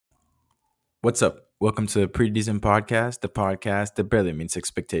What's up? Welcome to the Pretty Decent Podcast, the podcast that barely meets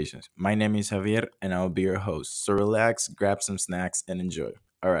expectations. My name is Javier, and I will be your host. So relax, grab some snacks, and enjoy.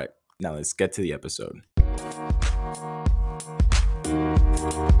 All right, now let's get to the episode.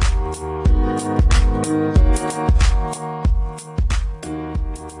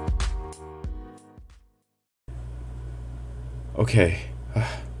 Okay,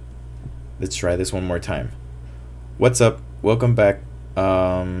 let's try this one more time. What's up? Welcome back.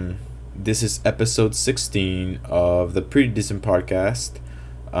 This is episode 16 of the Pretty Decent Podcast.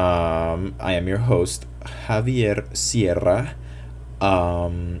 I am your host, Javier Sierra.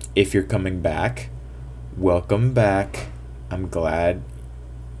 If you're coming back, welcome back. I'm glad,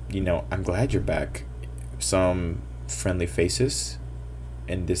 I'm glad you're back. Some friendly faces,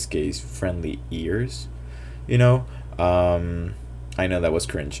 in this case, friendly ears, you know. I know that was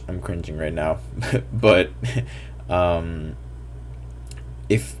cringe. I'm cringing right now. But, um,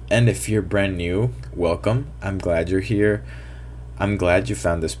 if you're brand new, welcome. I'm glad you're here. I'm glad you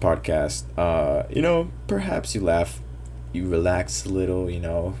found this podcast. Perhaps you laugh, you relax a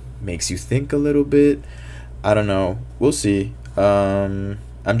little, makes you think a little bit. I don't know. We'll see. I'm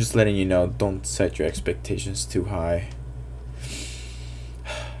just letting you know, don't set your expectations too high.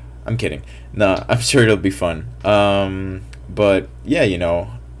 I'm kidding. No, I'm sure it'll be fun. But yeah,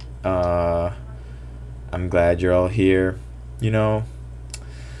 I'm glad you're all here. You know,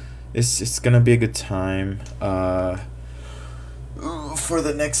 it's gonna be a good time. For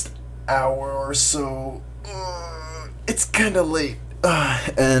the next hour or so. It's kind of late.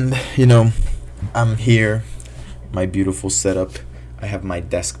 And I'm here. My beautiful setup. I have my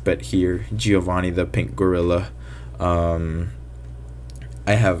desk bed here. Giovanni the pink gorilla. I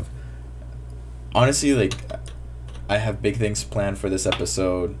have honestly I have big things planned for this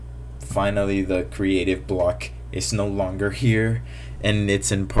episode. Finally, the creative block is no longer here, and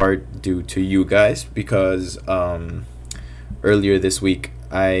it's in part due to you guys because earlier this week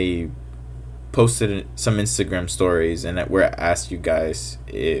I posted some Instagram stories and where I asked you guys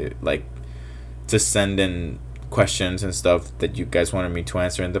to send in questions and stuff that you guys wanted me to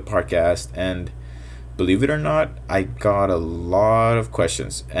answer in the podcast, and believe it or not, I got a lot of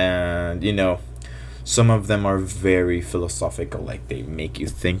questions, and some of them are very philosophical, like they make you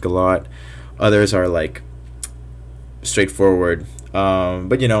think a lot. Others are like straightforward,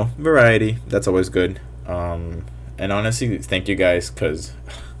 but variety, that's always good. And honestly, thank you guys, because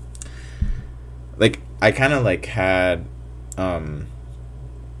I kind of had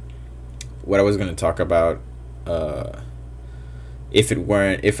what I was going to talk about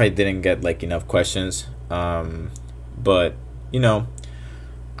if I didn't get enough questions, but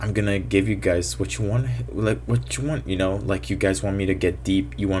I'm gonna give you guys what you want, you guys want me to get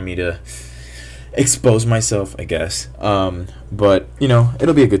deep, you want me to expose myself, I guess. But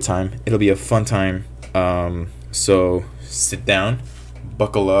it'll be a good time, it'll be a fun time. So sit down,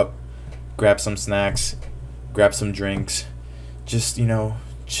 buckle up, grab some snacks, grab some drinks, just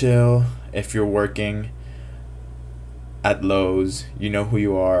chill. If you're working at Lowe's, you know who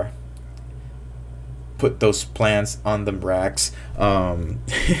you are. Put those plants on the racks.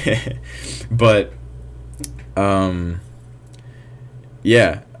 But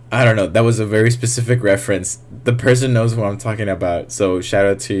yeah, I don't know, that was a very specific reference. The person knows who I'm talking about, so shout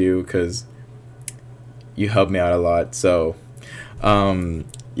out to you, because you helped me out a lot. So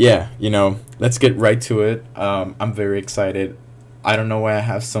yeah, let's get right to it. I'm very excited. I don't know why I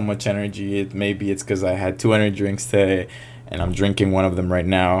have so much energy. Maybe it's because I had 2 energy drinks today, and I'm drinking one of them right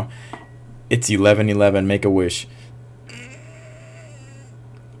now. It's 11:11. Make a wish.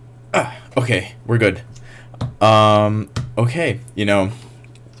 Okay, we're good. Okay,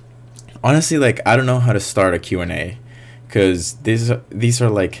 honestly, I don't know how to start a Q&A, because these are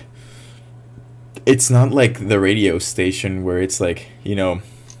it's not like the radio station where it's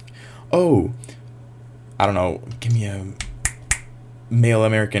oh, I don't know, give me a male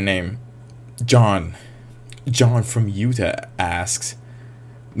American name. John from Utah asks.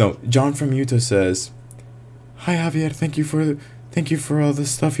 No, John from Utah says, "Hi Javier, thank you for all the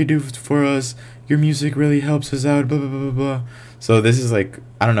stuff you do for us. Your music really helps us out, blah blah blah blah blah." So this is I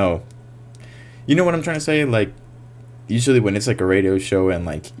don't know. You know what I'm trying to say? Usually when it's a radio show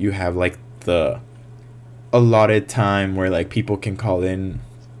and you have the allotted time where people can call in,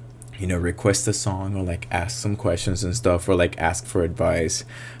 request a song, or ask some questions and stuff, or ask for advice.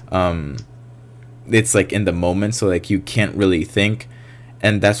 It's in the moment, so you can't really think.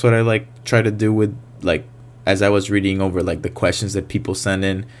 And that's what I try to do with as I was reading over the questions that people send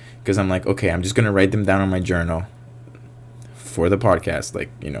in, because I'm okay, I'm just gonna write them down on my journal for the podcast,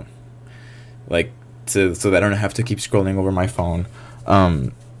 so that I don't have to keep scrolling over my phone.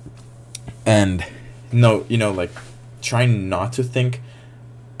 And no, like, try not to think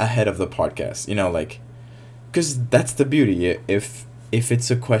ahead of the podcast, like, because that's the beauty. If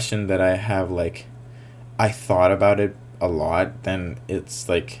it's a question that I have, like, I thought about it a lot, then it's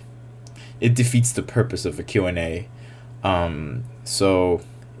like it defeats the purpose of a Q&A. So,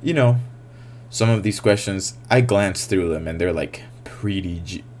 you know, some of these questions, I glance through them and they're like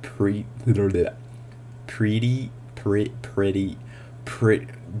pretty,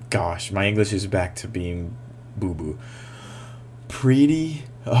 gosh, my English is back to being boo boo. Pretty,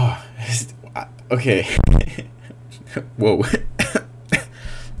 oh, okay. Whoa.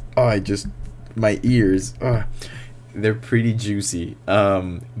 Oh, my ears, they're pretty juicy.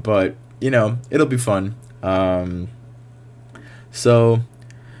 But, it'll be fun. So,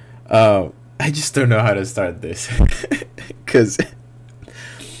 I just don't know how to start this. Because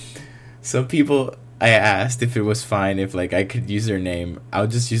some people, I asked if it was fine if, like, I could use their name. I'll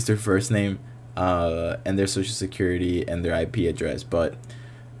just use their first name, and their social security and their IP address. But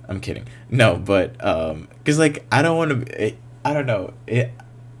I'm kidding. No, but, because, like, I don't want to, I don't know.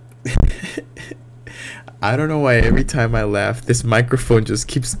 I don't know why every time I laugh, this microphone just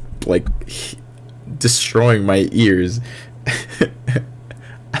keeps, like, destroying my ears.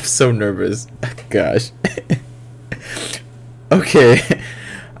 I'm so nervous. Gosh. Okay.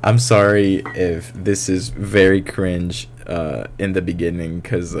 I'm sorry if this is very cringe in the beginning,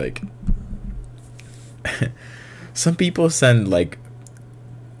 because, like, some people send, like,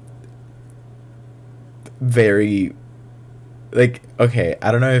 very, like, okay,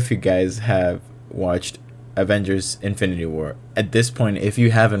 I don't know if you guys have watched Avengers Infinity War. At this point, if you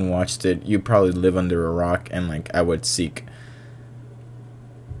haven't watched it, you probably live under a rock, and, like, I would seek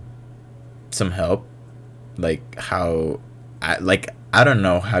some help. Like, I don't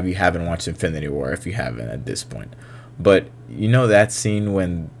know how you haven't watched Infinity War if you haven't at this point. But you know that scene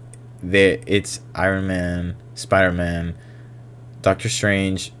when it's Iron Man, Spider-Man, Doctor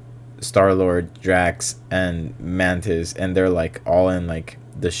Strange, Star-Lord, Drax, and Mantis, and they're, like, all in, like,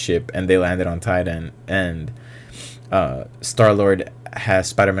 the ship, and they landed on Titan, and Star-Lord has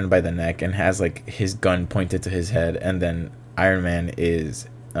Spider-Man by the neck and has, like, his gun pointed to his head, and then Iron Man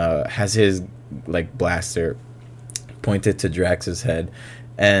has his, like, blaster pointed to Drax's head,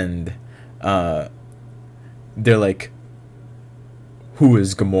 and they're like, who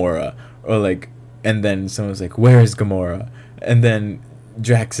is Gamora? Or, like, and then someone's like, where is Gamora? And then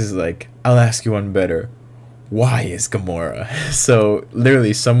Drax is like, I'll ask you one better. Why is Gamora? So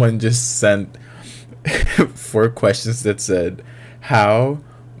literally someone just sent 4 questions that said how,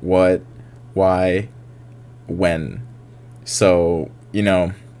 what, why, when. So,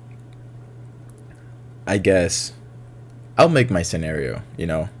 I guess I'll make my scenario,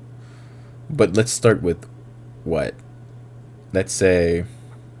 but let's start with what? Let's say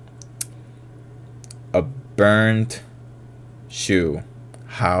a burned shoe.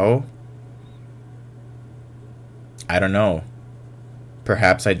 How? I don't know.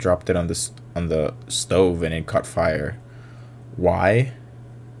 Perhaps I dropped it on the stove and it caught fire. Why?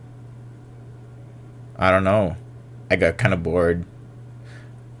 I don't know. I got kind of bored.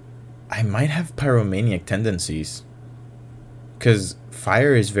 I might have pyromaniac tendencies. Because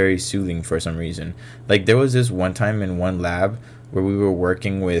fire is very soothing for some reason. Like, there was this one time in one lab where we were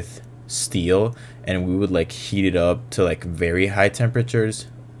working with steel, and we would, like, heat it up to, like, very high temperatures,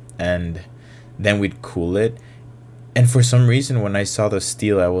 and then we'd cool it. And for some reason, when I saw the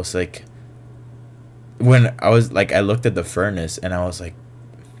steel, I was like, I looked at the furnace, and I was like,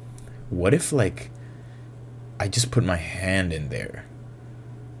 what if, like, I just put my hand in there?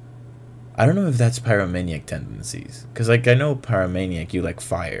 I don't know if that's pyromaniac tendencies. Because, like, I know pyromaniac, you like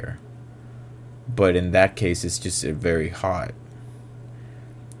fire. But in that case, it's just very hot.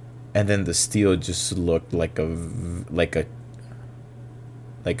 And then the steel just looked like a what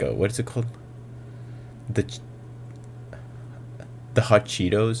is it called? The hot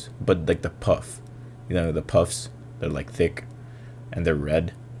Cheetos, but, like, the puff. The puffs, they're, like, thick. And they're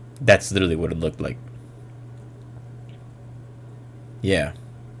red. That's literally what it looked like. Yeah.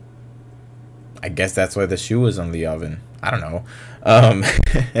 I guess that's why the shoe was on the oven. I don't know.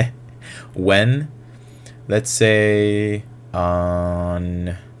 When? Let's say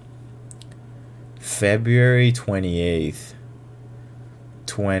on February 28th,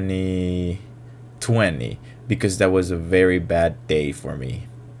 2020, because that was a very bad day for me.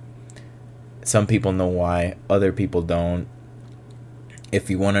 Some people know why, other people don't.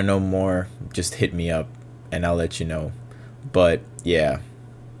 If you want to know more, just hit me up and I'll let you know. But yeah.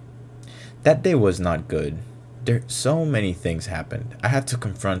 That day was not good. So many things happened. I had to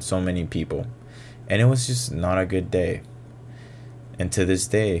confront so many people. And it was just not a good day. And to this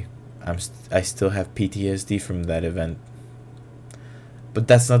day, I still have PTSD from that event. But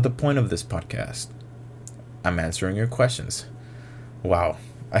that's not the point of this podcast. I'm answering your questions. Wow,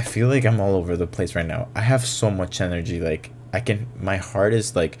 I feel like I'm all over the place right now. I have so much energy. Like my heart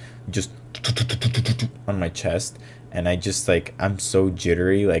is like just on my chest, and I just like I'm so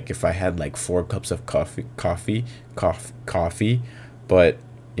jittery. Like if I had like 4 cups of coffee, but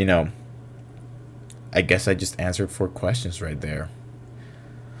you know, I guess I just answered 4 questions right there.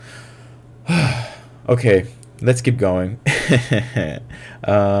 Okay, let's keep going.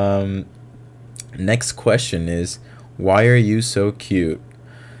 um, Next question is, why are you so cute?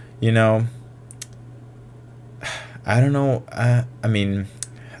 You know, I don't know. I mean,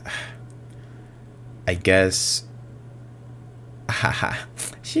 I guess.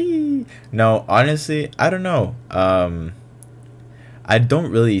 She. No, honestly, I don't know. I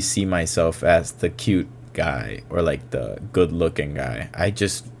don't really see myself as the cute guy or like the good looking guy.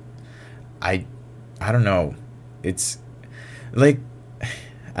 I, I don't know. It's like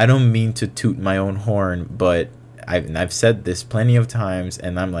I don't mean to toot my own horn, but I've said this plenty of times,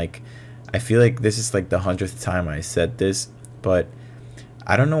 and I'm like, I feel like this is like the 100th time I said this, but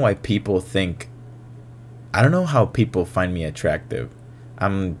I don't know why people think. I don't know how people find me attractive.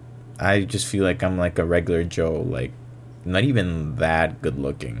 I'm. I just feel like I'm like a regular Joe, like not even that good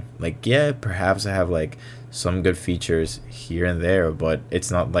looking. Like yeah, perhaps I have like some good features here and there, but it's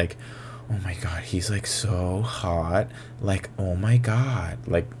not like, oh my god, he's like so hot. Like oh my god,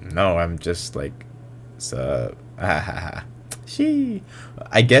 like no, I'm just like, so she.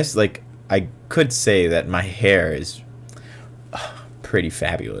 I guess like I could say that my hair is pretty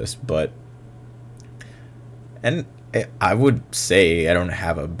fabulous, but and I would say I don't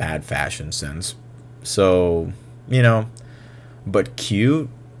have a bad fashion sense. So, you know, but cute,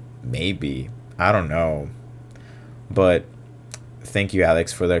 maybe. I don't know. But thank you,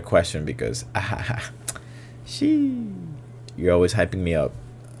 Alex, for that question because she, you're always hyping me up.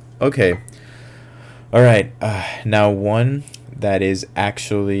 Okay. All right. Now, one that is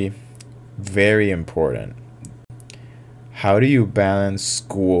actually very important. How do you balance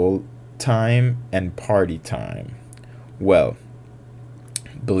school time and party time? Well,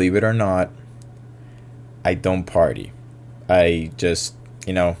 believe it or not, I don't party. I just,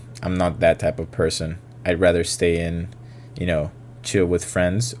 I'm not that type of person. I'd rather stay in, chill with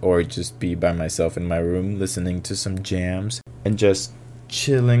friends or just be by myself in my room listening to some jams and just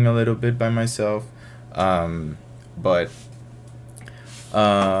chilling a little bit by myself. But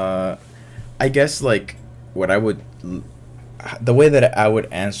I guess like what I would the way that I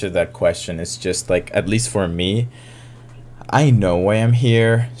would answer that question is just like, at least for me, I know why I'm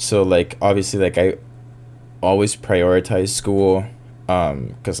here. So like obviously like I always prioritize school,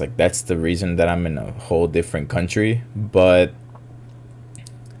 because like that's the reason that I'm in a whole different country. But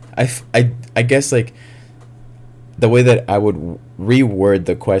I guess like the way that I would reword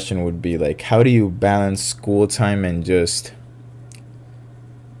the question would be like, how do you balance school time and just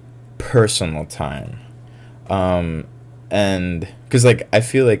personal time? And because like I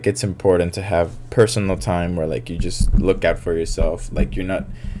feel like it's important to have personal time where like you just look out for yourself, like you're not,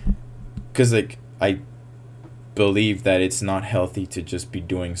 because like I believe that it's not healthy to just be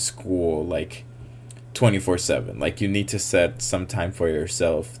doing school like 24/7. Like you need to set some time for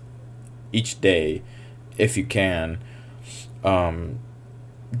yourself each day if you can, to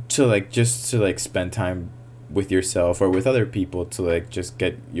like just to like spend time with yourself or with other people to like just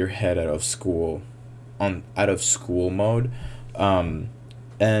get your head out of school mode.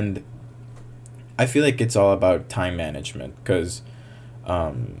 And I feel like it's all about time management because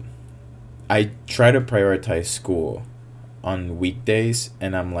I try to prioritize school on weekdays,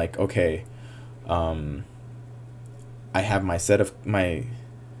 and I'm like, okay, I have my set of my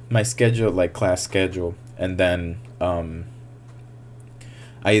schedule, like class schedule, and then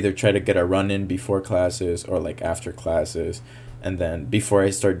I either try to get a run in before classes or like after classes, and then before I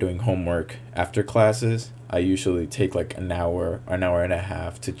start doing homework after classes, I usually take like an hour and a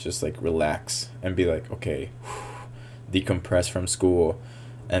half to just like relax and be like, okay, decompress from school,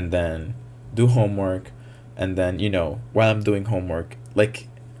 and then do homework. And then while I'm doing homework, like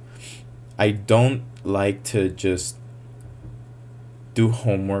I don't like to just do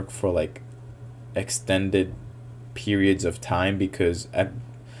homework for like extended periods of time because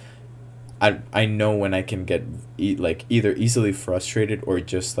I know when I can get like either easily frustrated or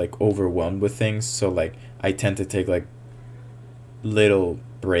just like overwhelmed with things. So like I tend to take like little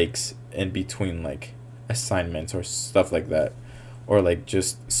breaks in between like assignments or stuff like that, or like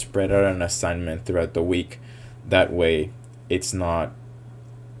just spread out an assignment throughout the week. That way it's not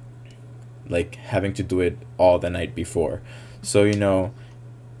like having to do it all the night before. So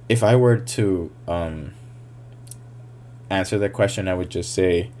if I were to answer that question, I would just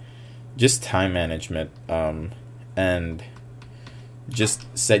say just time management, and just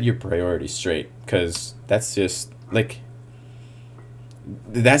set your priorities straight, because that's just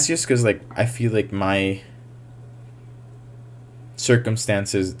because like I feel like my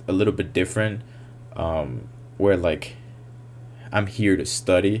circumstances a little bit different, where like I'm here to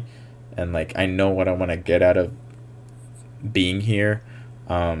study, and like I know what I want to get out of being here.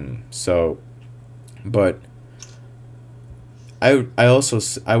 So but I would also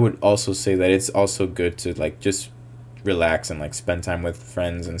say that it's also good to like just relax and like spend time with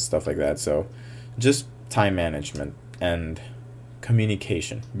friends and stuff like that. So just time management and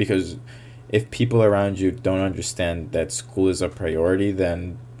communication, because if people around you don't understand that school is a priority,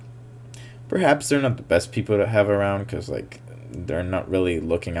 then perhaps they're not the best people to have around, because like they're not really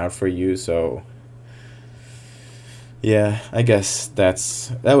looking out for you. So yeah, I guess that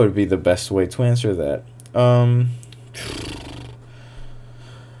would be the best way to answer that.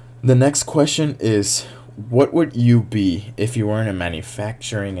 The next question is, what would you be if you weren't a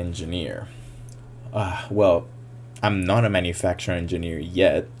manufacturing engineer? Well, I'm not a manufacturing engineer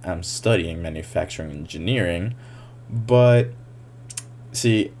yet. I'm studying manufacturing engineering. But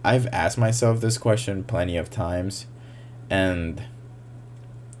see, I've asked myself this question plenty of times, and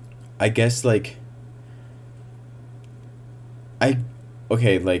I guess like I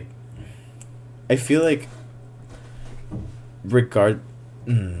okay, like I feel like regard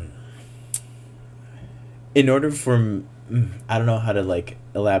mm, in order for I don't know how to like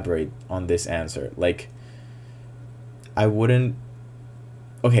elaborate on this answer. Like I wouldn't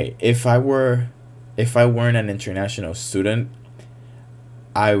okay, if I weren't an international student,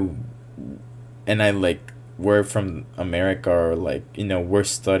 I and I like we're from America, or like we're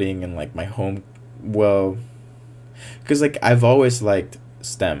studying in like my home, well, because like I've always liked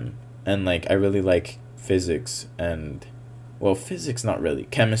STEM, and like I really like physics, and well, physics not really,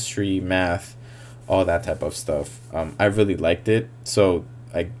 chemistry, math, all that type of stuff. I really liked it, so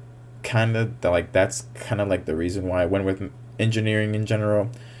I kind of like that's kind of like the reason why I went with engineering in general.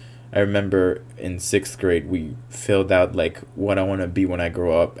 I remember in sixth grade we filled out like what I want to be when I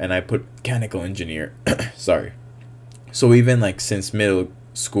grow up, and I put mechanical engineer. Sorry. So even like since middle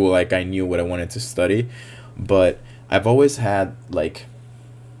school, like I knew what I wanted to study, but I've always had like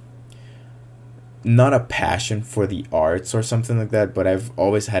not a passion for the arts or something like that, but I've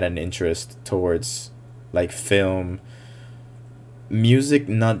always had an interest towards like film, music,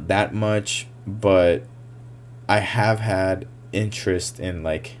 not that much, but I have had interest in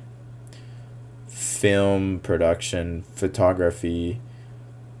like film production, photography.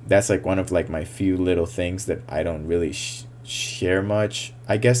 That's like one of like my few little things that I don't really share much.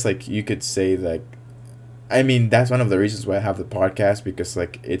 I guess like you could say like I mean that's one of the reasons why I have the podcast, because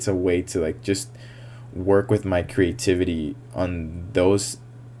like it's a way to like just work with my creativity on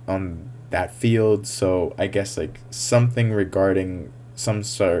that field. So I guess like something regarding some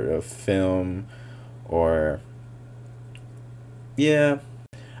sort of film, or yeah,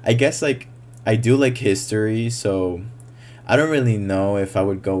 I guess like I do like history, so I don't really know if I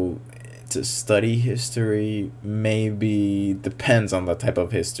would go to study history. Maybe depends on the type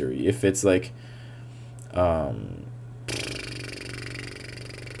of history. If it's like um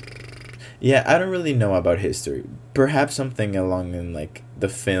yeah, I don't really know about history. Perhaps something along in like the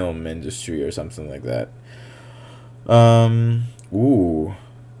film industry or something like that. Ooh.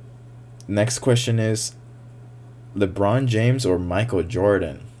 Next question is LeBron James or Michael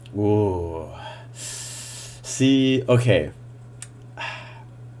Jordan? Ooh. See, okay.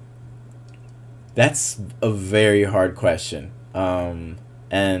 That's a very hard question.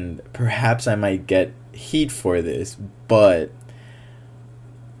 And perhaps I might get heat for this, but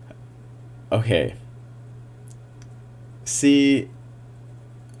okay. See,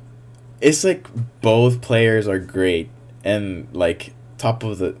 it's like both players are great, and like top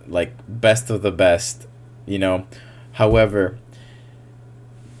of the like best of the best, you know. However,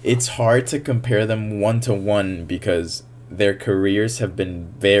 it's hard to compare them one to one because their careers have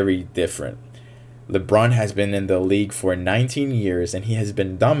been very different. LeBron has been in the league for 19 years, and he has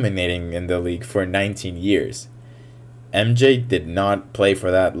been dominating in the league for 19 years. MJ did not play for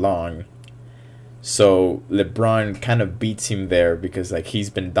that long. So LeBron kind of beats him there because like he's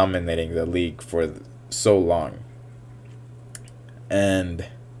been dominating the league for so long. And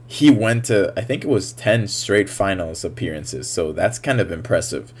he went to, I think it was 10 straight finals appearances. So that's kind of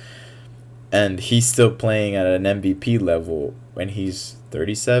impressive. And he's still playing at an MVP level when he's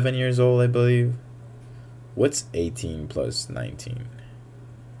 37 years old, I believe. What's 18 plus 19?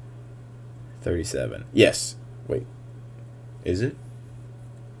 37. Yes. Wait. Is it?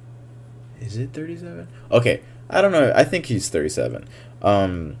 Is it 37? Okay, I don't know. I think he's 37.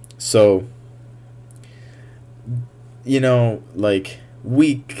 So like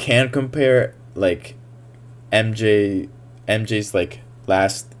we can compare like MJ's like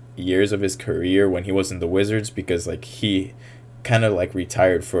last years of his career when he was in the Wizards, because like he kind of like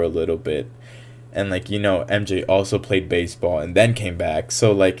retired for a little bit, and like MJ also played baseball and then came back,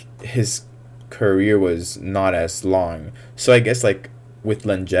 so like his career was not as long. So I guess like with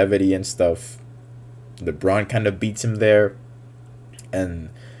longevity and stuff, LeBron kind of beats him there. And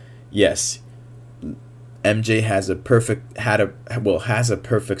yes, MJ has a perfect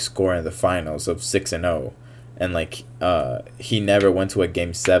score in the finals of 6-0, and like he never went to a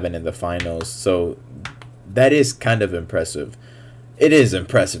game 7 in the finals. So that is kind of impressive. It is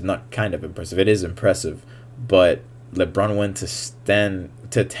impressive, not kind of impressive. It is impressive, but LeBron went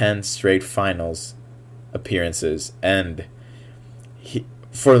to 10 straight finals appearances, and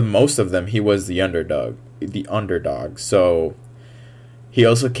for most of them he was the underdog. So he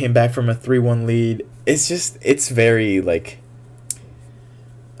also came back from a 3-1 lead. It's very like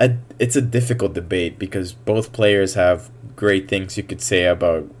it's a difficult debate because both players have great things you could say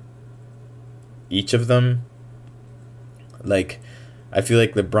about each of them. Like I feel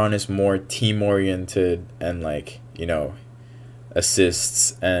like LeBron is more team oriented and like,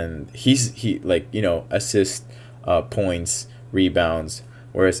 assists, and he like, assist, points, rebounds,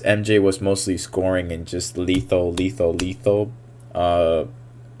 whereas MJ was mostly scoring and just lethal,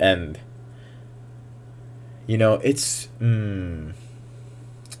 and it's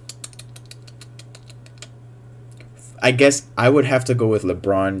I guess I would have to go with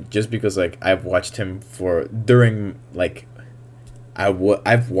LeBron just because like I've watched him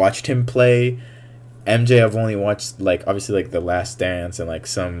I've watched him play. MJ I've only watched like obviously like The Last Dance and like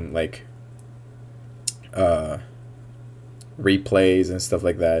some like replays and stuff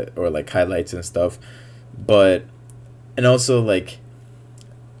like that, or like highlights and stuff. But and also like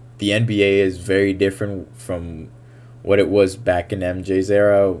the NBA is very different from what it was back in MJ's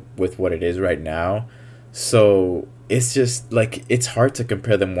era with what it is right now. So it's just like it's hard to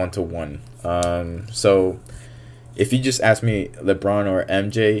compare them 1-to-1. So if you just ask me LeBron or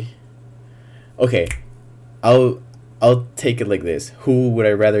MJ, okay, I'll take it like this. Who would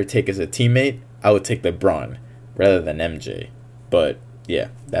I rather take as a teammate? I would take LeBron rather than MJ. But yeah,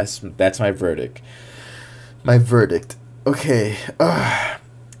 that's my verdict. My verdict. Okay.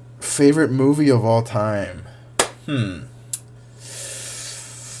 Favorite movie of all time.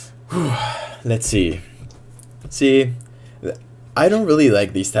 Let's see. See, I don't really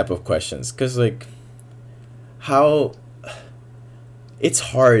like these type of questions because like how it's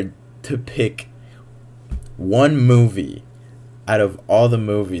hard to pick one movie out of all the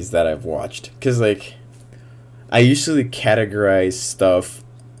movies that I've watched, because like I usually categorize stuff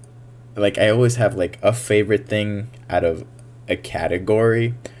like I always have like a favorite thing out of a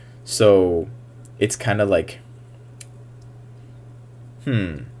category. So it's kind of like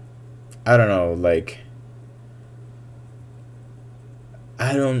I don't know, like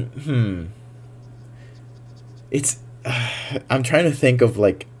I don't it's I'm trying to think of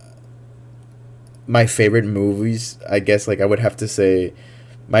like my favorite movies. I guess like I would have to say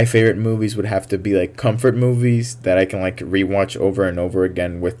my favorite movies would have to be like comfort movies that I can like rewatch over and over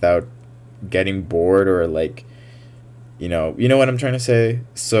again without getting bored, or like you know what I'm trying to say.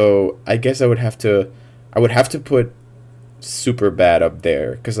 So I guess I would have to put Superbad up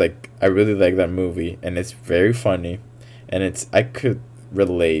there, because like I really like that movie and it's very funny, and I could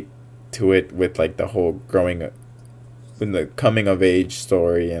relate to it with like the whole growing up in the coming of age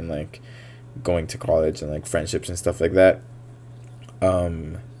story and like going to college and like friendships and stuff like that.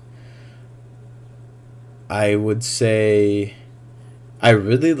 I would say I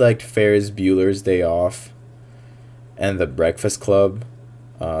really liked Ferris Bueller's Day Off and The Breakfast Club,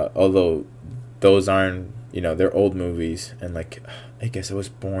 although those aren't, they're old movies, and like I guess I was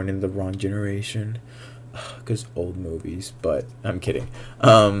born in the wrong generation because old movies, but I'm kidding.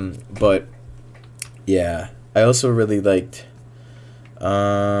 But yeah, I also really liked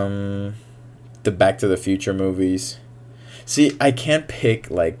the Back to the Future movies. See, I can't pick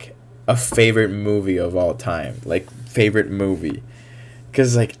like a favorite movie of all time, like favorite movie,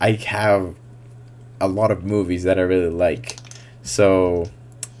 because like I have a lot of movies that I really like. So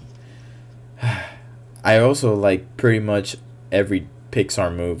I also like pretty much every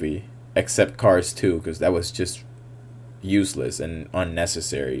Pixar movie except Cars 2, because that was just useless and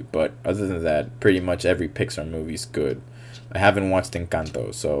unnecessary. But other than that, pretty much every Pixar movie's good. I haven't watched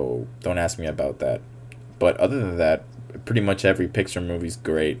Encanto, so don't ask me about that. But other than that, pretty much every Pixar movie's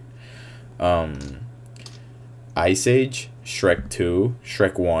great. Ice Age, Shrek 2,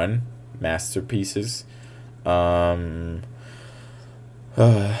 Shrek 1, masterpieces. Um,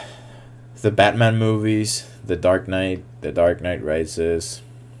 the Batman movies, The Dark Knight, The Dark Knight Rises.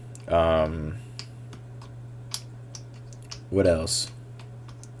 Um, what else?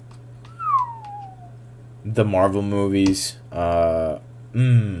 The Marvel movies. No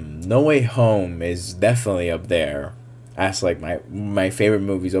Way Home is definitely up there as like my favorite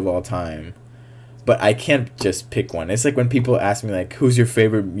movies of all time. But I can't just pick one. It's like when people ask me like who's your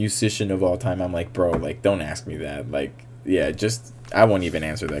favorite musician of all time, I'm like, bro, like don't ask me that. Like, yeah, just I won't even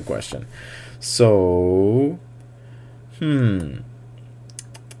answer that question. So, I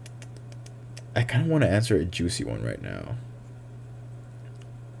kind of want to answer a juicy one right now.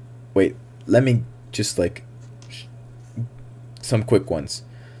 Wait, let me just like some quick ones.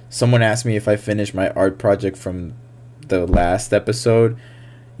 Someone asked me if I finished my art project from the last episode.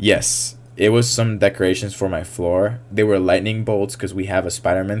 Yes, it was some decorations for my floor. They were lightning bolts because we have a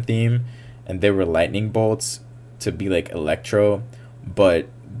Spider-Man theme, and they were lightning bolts to be like electro, but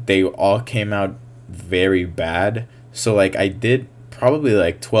they all came out very bad. So like I did probably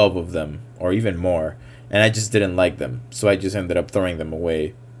like 12 of them or even more, and I just didn't like them. So I just ended up throwing them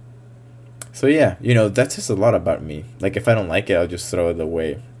away. So yeah, that's just a lot about me. Like if I don't like it, I'll just throw it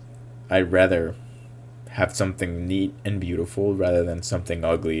away. I'd rather have something neat and beautiful rather than something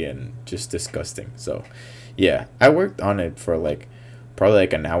ugly and just disgusting. So yeah, I worked on it for like probably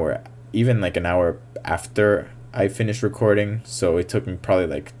like an hour, even like an hour after I finished recording. So it took me probably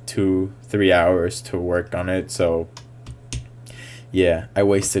like 2-3 hours to work on it. So yeah, I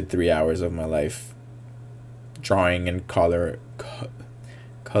wasted 3 hours of my life drawing and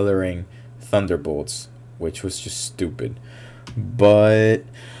coloring Thunderbolts, which was just stupid. But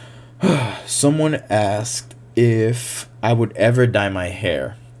someone asked if I would ever dye my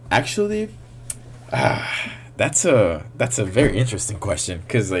hair. Actually, that's a very interesting question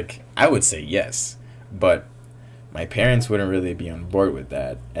because like I would say yes, but my parents wouldn't really be on board with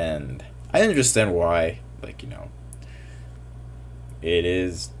that, and I understand why. Like it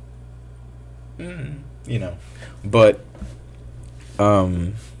is, but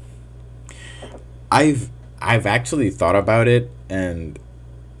I've actually thought about it, and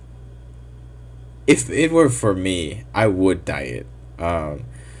if it were for me, I would dye it.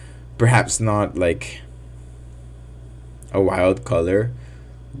 Perhaps not like a wild color,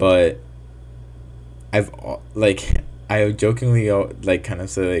 but I jokingly like kind of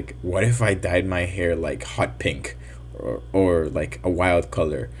say like, what if I dyed my hair like hot pink, or like a wild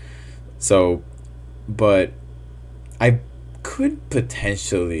color? So, but I could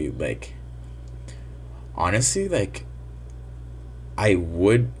potentially like, honestly, like I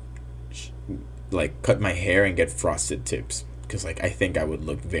would like cut my hair and get frosted tips because like I think I would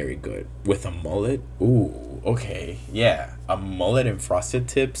look very good with a mullet. Ooh, okay, yeah, a mullet and frosted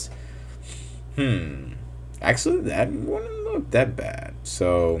tips. Actually, that wouldn't look that bad.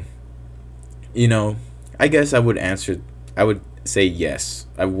 So, I guess I would say yes.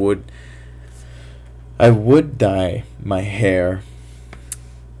 I would dye my hair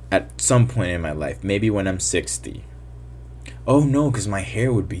at some point in my life. Maybe when I'm 60. Oh no, because my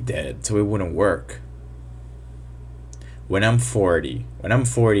hair would be dead, so it wouldn't work. When I'm 40,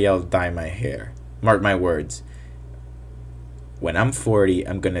 I'll dye my hair. Mark my words. When I'm 40,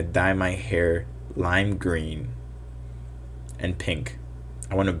 I'm gonna dye my hair lime green and pink.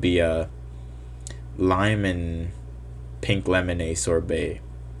 I want to be a lime and pink lemonade sorbet.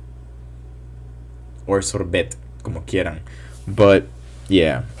 Or sorbet, como quieran. But,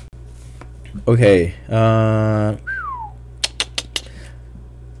 yeah. Okay,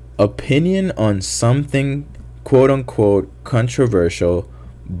 opinion on something quote unquote controversial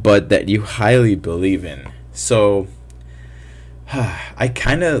but that you highly believe in. So I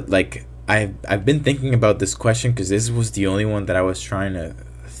kind of like I've been thinking about this question because this was the only one that I was trying to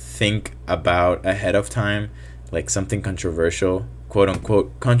think about ahead of time, like something controversial, quote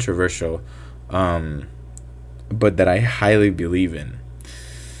unquote controversial, but that I highly believe in.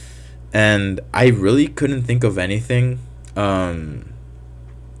 And I really couldn't think of anything.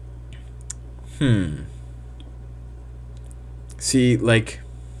 See, like,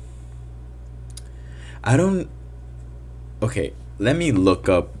 I don't. Okay, let me look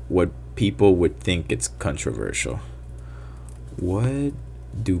up what people would think it's controversial. What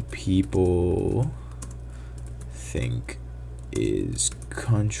do people think is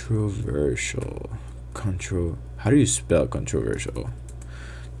controversial? How do you spell controversial?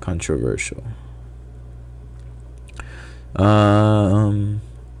 Controversial.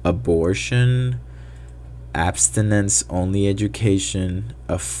 Abortion, abstinence only education,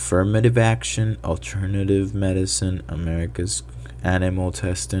 affirmative action, alternative medicine, America's Animal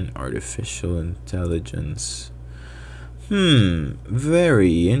testing, artificial intelligence.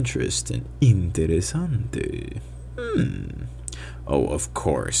 Very interesting. Interesante. Oh, of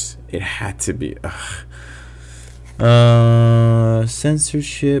course. It had to be.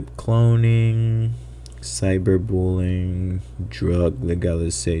 Censorship, cloning, cyberbullying, drug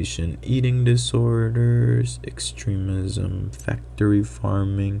legalization, eating disorders, extremism, factory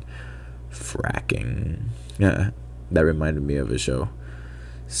farming, fracking. Yeah, that reminded me of a show.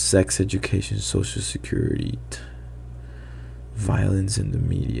 Sex education, social security, violence in the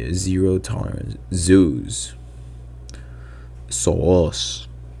media, zero tolerance, zoos, sauce,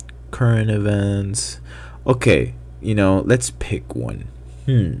 current events. Okay, let's pick one.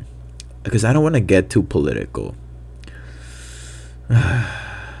 Because I don't want to get too political.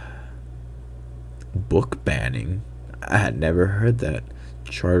 Book banning. I had never heard that.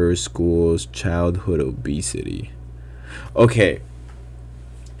 Charter schools, childhood obesity. Okay,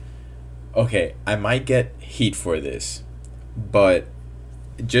 I might get heat for this, but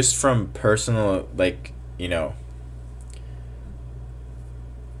just from personal,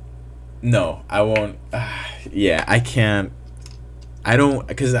 no, I won't. Yeah, I can't. I don't,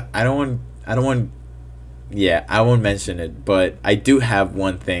 because I don't want. Yeah, I won't mention it, but I do have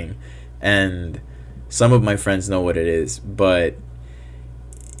one thing, and some of my friends know what it is, but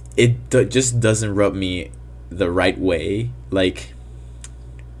it just doesn't rub me the right way. Like,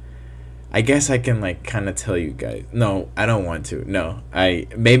 I guess I can kind of tell you guys. No, I don't want to. No, I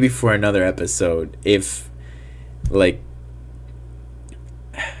maybe for another episode, if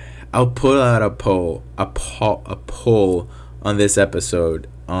I'll put out a poll on this episode.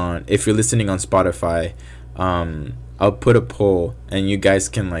 On, if you're listening on Spotify, I'll put a poll, and you guys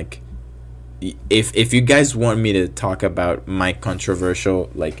can if you guys want me to talk about my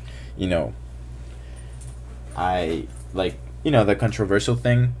controversial the controversial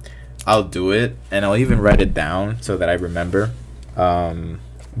thing, I'll do it, and I'll even write it down so that I remember.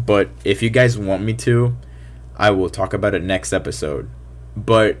 But if you guys want me to, I will talk about it next episode.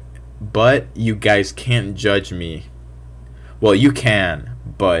 But you guys can't judge me. Well, you can,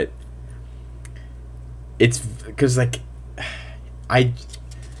 but it's because I'll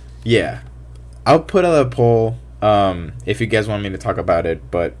put out a poll if you guys want me to talk about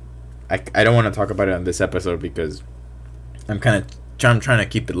it, but I don't want to talk about it on this episode because I'm trying to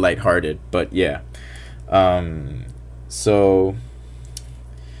keep it lighthearted. But yeah, so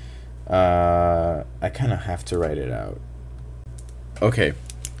I kind of have to write it out. Okay,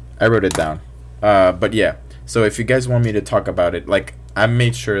 I wrote it down. But yeah, so if you guys want me to talk about it, I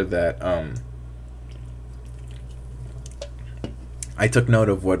made sure that I took note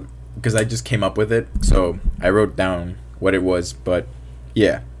of what, because I just came up with it, so I wrote down what it was. But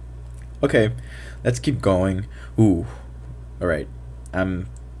yeah, okay, let's keep going. All right, I'm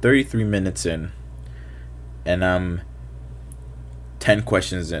 33 minutes in, and I'm 10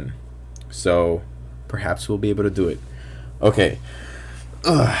 questions in, so perhaps we'll be able to do it. Okay.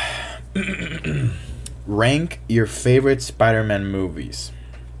 Rank your favorite Spider-Man movies.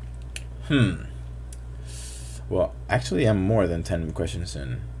 Well, actually, I'm more than 10 questions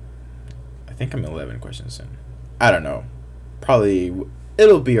in. I think I'm 11 questions in. I don't know. Probably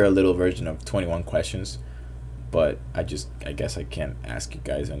it'll be our little version of 21 questions. But I guess I can't ask you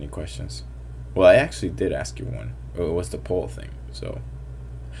guys any questions. Well, I actually did ask you one. It was the poll thing. So,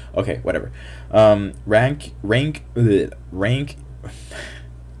 okay, whatever. Rank.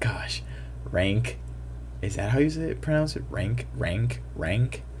 Gosh, rank. Is that how you pronounce it? Rank. Rank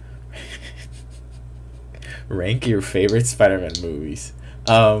your favorite Spider-Man movies.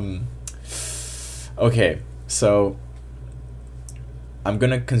 Okay, so I'm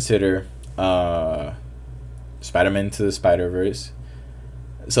gonna consider Spider-Man Into the Spider-Verse.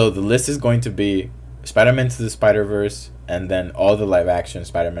 So the list is going to be Spider-Man Into the Spider-Verse, and then all the live-action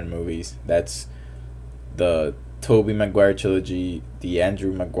Spider-Man movies. That's the Tobey Maguire trilogy, the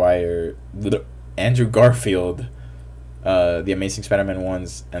Andrew Garfield, the Amazing Spider-Man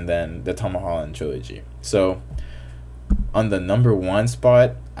ones, and then the Tom Holland trilogy. So on the number one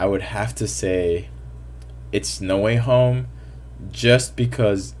spot, I would have to say it's No Way Home, just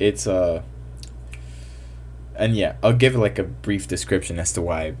because it's and yeah, I'll give a brief description as to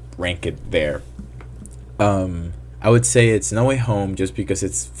why I rank it there. I would say it's No Way Home just because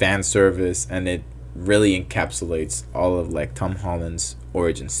it's fan service and it really encapsulates all of Tom Holland's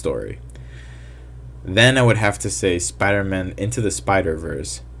origin story. Then I would have to say Spider-Man Into the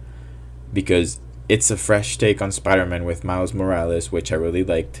Spider-Verse, because it's a fresh take on Spider-Man with Miles Morales, which I really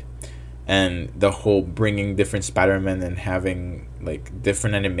liked, and the whole bringing different Spider-Man and having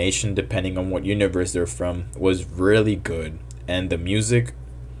different animation depending on what universe they're from was really good. and the music,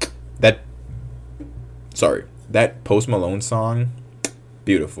 that sorry, that Post Malone song,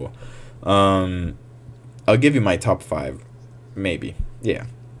 beautiful. Um, I'll give you my top five, maybe. Yeah.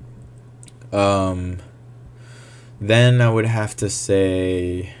 Um, then I would have to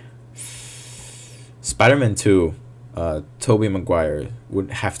say Spider-Man 2, Tobey Maguire would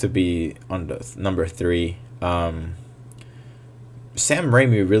have to be on the number 3. Sam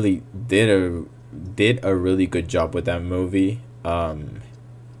Raimi really did a really good job with that movie.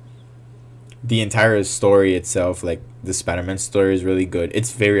 The entire story itself, like the Spider-Man story, is really good.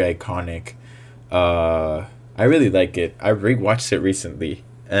 It's very iconic. I really like it. I rewatched it recently,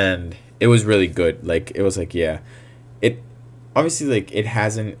 and it was really good. Like it was like, yeah, it obviously, like, it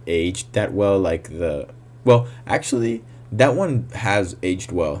hasn't aged that well. Like well, actually, that one has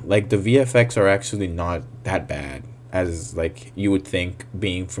aged well. Like the VFX are actually not that bad as like you would think,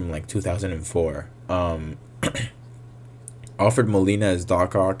 being from like 2004. Alfred Molina as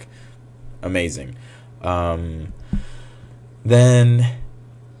Doc Ock, amazing. Um, then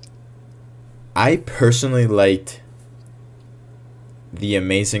I personally liked The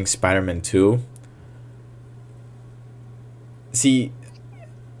Amazing Spider-Man 2. See,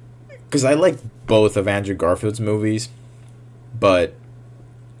 because I like both of Andrew Garfield's movies, but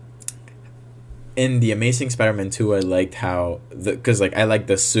in The Amazing Spider-Man 2, I liked how because like I like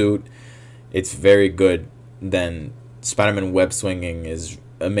the suit, it's very good. Then Spider-Man web swinging is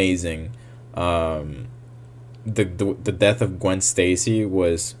amazing. Um, the death of Gwen Stacy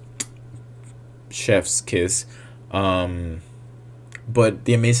was chef's kiss. Um, but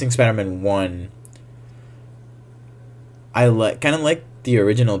The Amazing Spider-Man 1, I kind of like the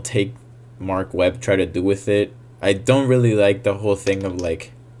original take Mark Webb tried to do with it. I don't really like the whole thing of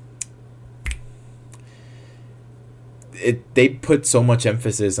like it. They put so much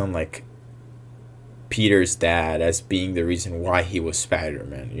emphasis on like Peter's dad as being the reason why he was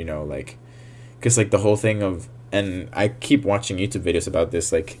Spider-Man. Like because like the whole thing of, and I keep watching YouTube videos about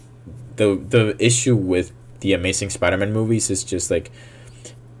this, like the issue with the Amazing Spider-Man movies is just like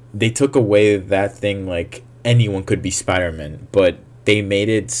they took away that thing, like anyone could be Spider-Man, but they made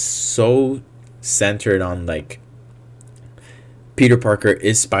it so centered on like Peter Parker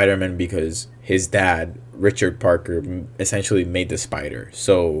is Spider-Man because his dad, Richard Parker, essentially made the spider.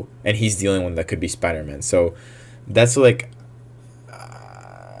 So, and he's the only one that could be Spider-Man. So that's like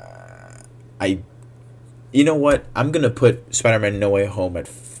I you know what? I'm going to put Spider-Man No Way Home at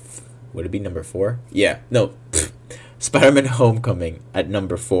would it be number 4? Yeah. No. Spider-Man Homecoming at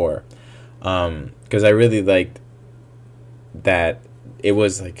number 4. Cuz I really liked that it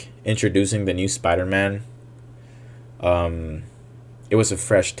was like introducing the new Spider-Man. It was a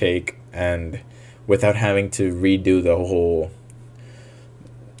fresh take, and without having to redo the whole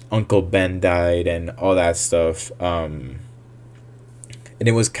Uncle Ben died and all that stuff. And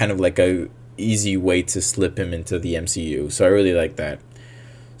it was kind of like a easy way to slip him into the MCU. So I really like that.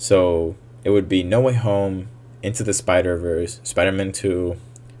 So it would be No Way Home, Into the Spider-Verse, Spider-Man 2,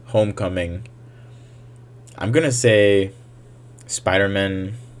 Homecoming. I'm going to say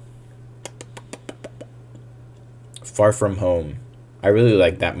Spider-Man Far From Home. I really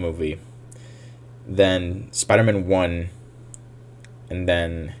like that movie. Then Spider-Man 1, and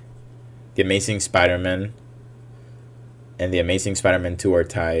then The Amazing Spider-Man and The Amazing Spider-Man 2 are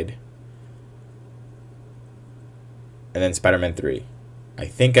tied. And then Spider-Man 3. I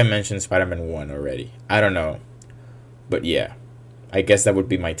think I mentioned Spider-Man 1 already. I don't know. But yeah, I guess that would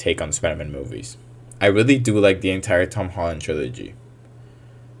be my take on Spider-Man movies. I really do like the entire Tom Holland trilogy.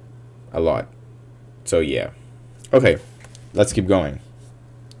 A lot. So yeah. Okay, let's keep going.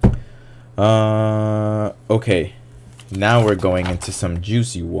 Okay. Now we're going into some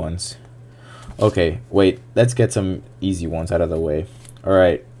juicy ones. Okay, wait. Let's get some easy ones out of the way. All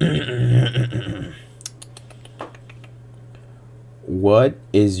right. What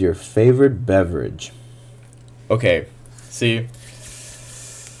is your favorite beverage? Okay. See,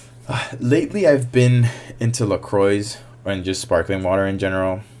 lately I've been into LaCroix and just sparkling water in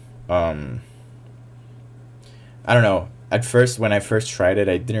general. I don't know. At first, when I first tried it,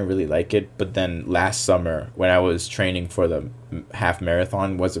 I didn't really like it. But then last summer, when I was training for the half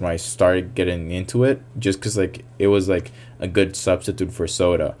marathon, was when I started getting into it. Just because like it was like a good substitute for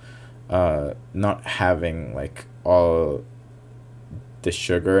soda, not having like all the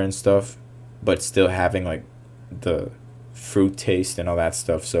sugar and stuff, but still having like the fruit taste and all that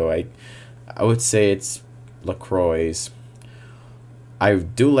stuff. So I would say it's LaCroix. I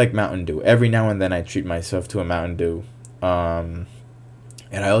do like Mountain Dew. Every now and then I treat myself to a Mountain Dew. And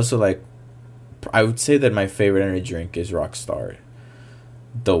I also like, I would say that my favorite energy drink is Rockstar.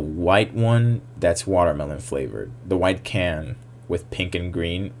 The white one, that's watermelon flavored. The white can with pink and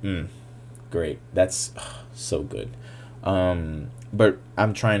green, great. That's so good. But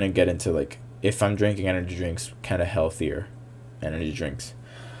I'm trying to get into like, if I'm drinking energy drinks, kind of healthier energy drinks.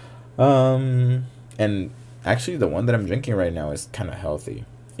 And actually, the one that I'm drinking right now is kind of healthy.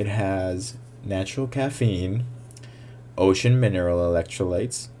 It has natural caffeine, ocean mineral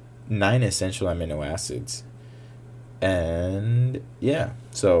electrolytes, 9 essential amino acids, and yeah,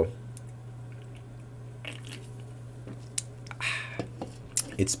 so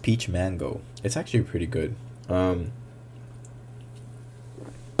it's peach mango. It's actually pretty good.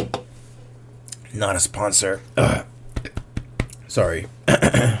 Not a sponsor. Ugh. Sorry.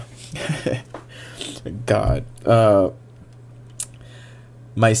 God.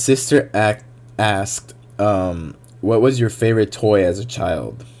 My sister asked, what was your favorite toy as a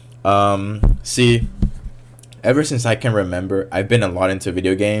child? See, ever since I can remember, I've been a lot into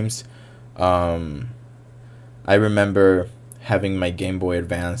video games. I remember having my Game Boy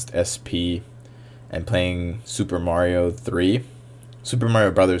Advanced SP and playing Super Mario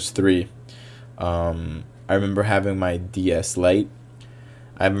Brothers 3. I remember having my DS Lite.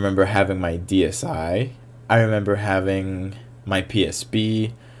 I remember having my DSi. I remember having my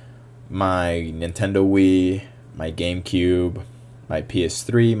PSP, my Nintendo Wii, my GameCube, my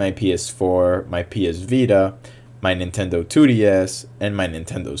PS3, my PS4, my PS Vita, my Nintendo 2DS, and my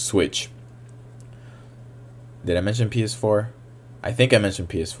Nintendo Switch. Did I mention PS4? I think I mentioned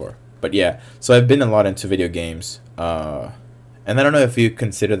PS4. But yeah, so I've been a lot into video games. And I don't know if you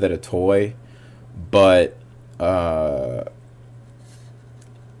consider that a toy, but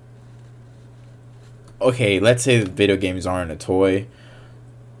okay, let's say video games aren't a toy.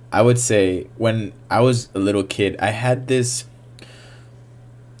 I would say when I was a little kid, I had this.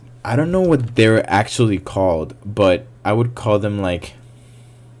 I don't know what they're actually called, but I would call them like.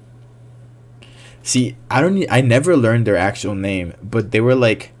 See, I never learned their actual name, but they were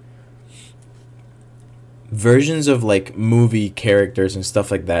like versions of like movie characters and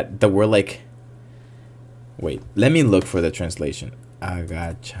stuff like that were like. Wait, let me look for the translation.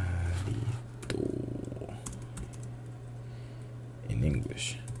 Agachadito in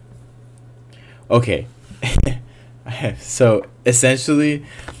English. Okay. So essentially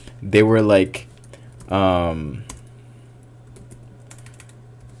they were like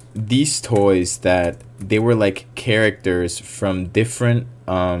these toys that they were like characters from different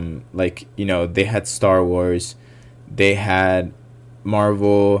like, you know, they had Star Wars, they had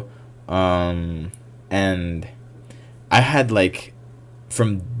Marvel, and I had like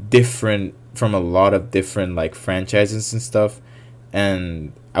from a lot of different like franchises and stuff,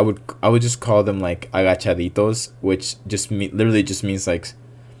 and I would just call them like agachaditos, which literally just means like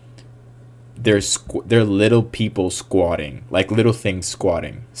they're little people squatting, like little things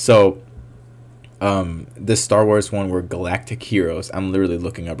squatting. So the Star Wars one were Galactic Heroes. I'm literally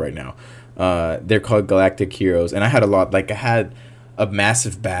looking up right now. They're called Galactic Heroes, and I had a lot. Like I had a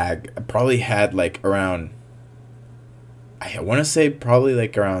massive bag. I probably had like around, I want to say probably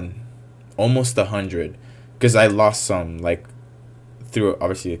like around almost 100, because I lost some like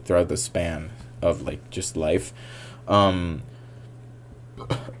throughout the span of like just life. But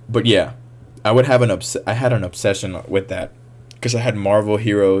yeah, I would have I had an obsession with that, because I had Marvel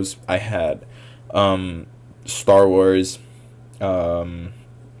heroes, I had Star Wars,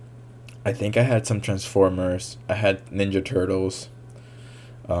 I think I had some Transformers, I had Ninja Turtles.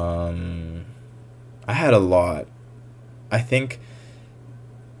 I had a lot. I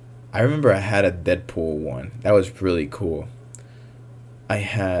remember I had a Deadpool one. That was really cool. I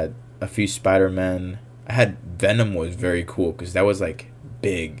had a few Spider-Man. I had Venom was very cool because that was like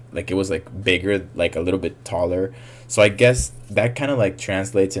big. Like it was like bigger, like a little bit taller. So I guess that kind of like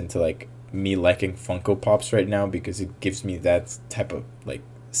translates into like me liking Funko Pops right now, because it gives me that type of like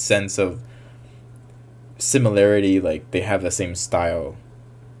sense of similarity. Like they have the same style.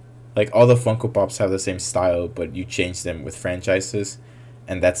 Like all the Funko Pops have the same style, but you change them with franchises,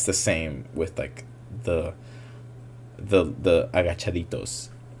 and that's the same with like the agachaditos,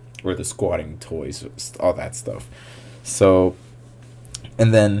 or the squatting toys, all that stuff. So,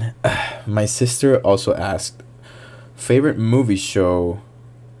 and then my sister also asked favorite movie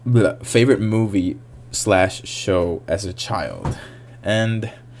slash show as a child,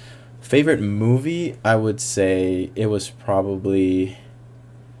 and favorite movie, I would say it was probably.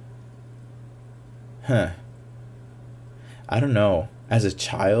 I don't know. As a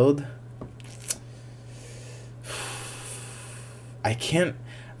child, I can't.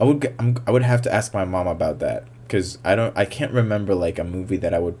 I would have to ask my mom about that, because I can't remember like a movie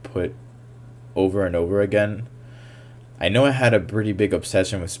that I would put over and over again. I know I had a pretty big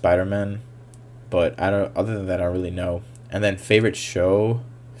obsession with Spider-Man, but I don't. Other than that, I don't really know. And then favorite show.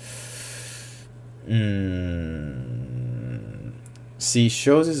 See,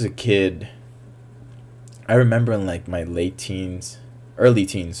 shows as a kid. I remember in like my late teens, early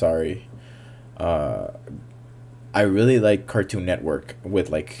teens. Sorry. Uh, I really like Cartoon Network with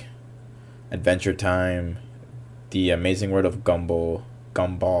like Adventure Time, The Amazing World of Gumball.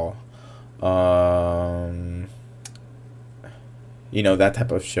 Um, that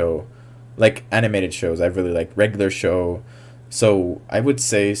type of show, like animated shows. I really like regular show. So I would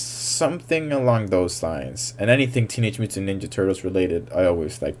say something along those lines, and anything Teenage Mutant Ninja Turtles related, I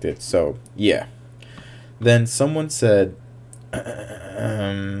always liked it. So yeah. Then someone said,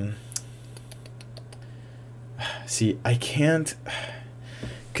 um, see, I can't,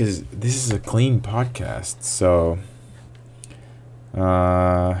 because this is a clean podcast. So,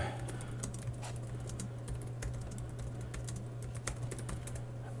 uh,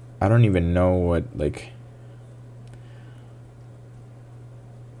 I don't even know what like.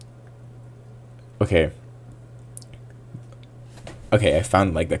 Okay. Okay, I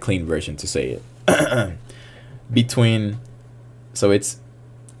found like the clean version to say it. Between, so it's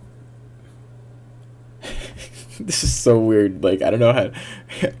this is so weird. Like I don't know how.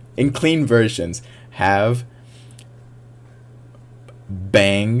 In clean versions, have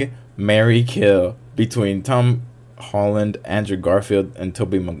bang, marry, kill between Tom Holland, Andrew Garfield, and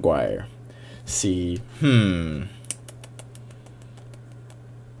Tobey Maguire. See,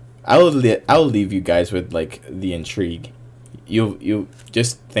 I'll leave you guys with like the intrigue. You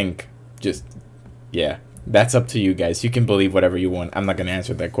just think, just yeah. That's up to you guys. You can believe whatever you want. I'm not gonna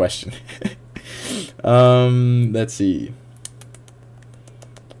answer that question. Let's see.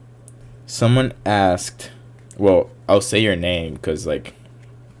 Someone asked. Well, I'll say your name because like,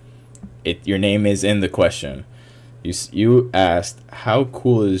 your name is in the question. You asked how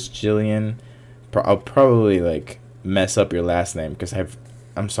cool is Jillian. I'll probably like mess up your last name because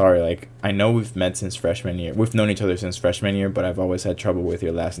I'm sorry. Like I know we've met since freshman year. We've known each other since freshman year, but I've always had trouble with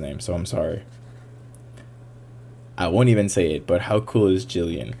your last name, so I'm sorry. I won't even say it, but how cool is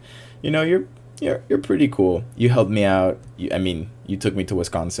Jillian? You're pretty cool. You helped me out. You took me to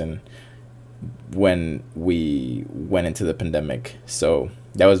Wisconsin when we went into the pandemic, so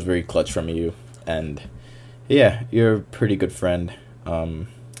that was very clutch from you. And yeah, you're a pretty good friend.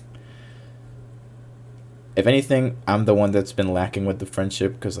 If anything, I'm the one that's been lacking with the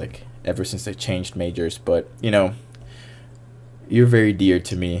friendship because like ever since I changed majors, but you're very dear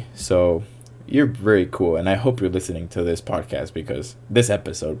to me, so you're very cool, and I hope you're listening to this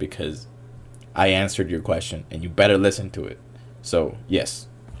episode because I answered your question, and you better listen to it. So yes.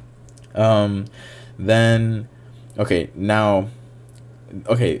 Then, okay, now,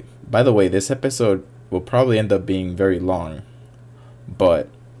 okay. By the way, this episode will probably end up being very long, but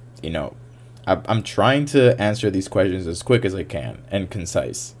I'm trying to answer these questions as quick as I can and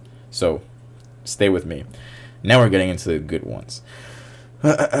concise. So, stay with me. Now we're getting into the good ones.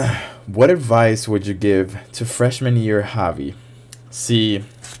 What advice would you give to freshman year Javi? See,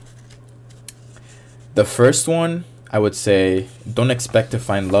 the first one, I would say, don't expect to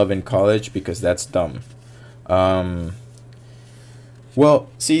find love in college because that's dumb. Well,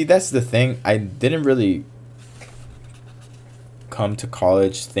 see, that's the thing. I didn't really come to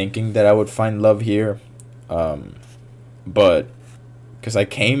college thinking that I would find love here. But because I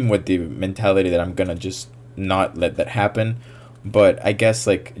came with the mentality that I'm gonna just not let that happen. But I guess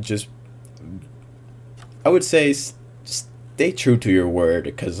like just I would say stay true to your word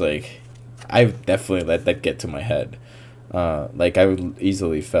because like I've definitely let that get to my head. Like I would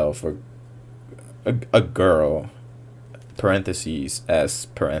easily fell for a girl, parentheses s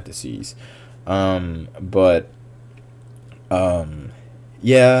parentheses, but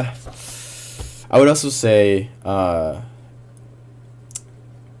yeah, I would also say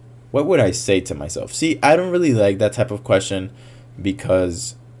what would I say to myself? See, I don't really like that type of question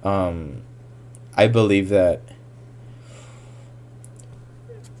because I believe that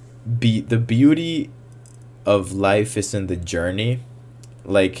the beauty of life is in the journey.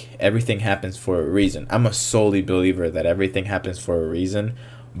 Like everything happens for a reason. I'm a solely believer that everything happens for a reason,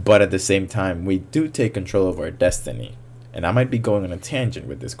 but at the same time we do take control of our destiny. And I might be going on a tangent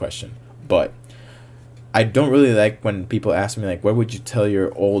with this question, but I don't really like when people ask me like, what would you tell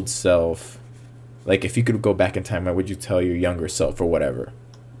your old self? Like if you could go back in time, what would you tell your younger self or whatever?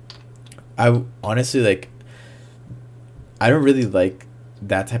 I honestly like I don't really like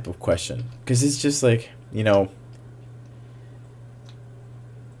that type of question because it's just like,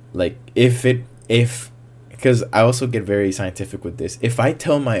 like if because I also get very scientific with this. If I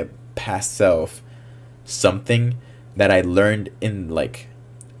tell my past self something that I learned in like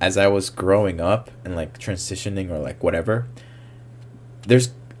as I was growing up and like transitioning or like whatever,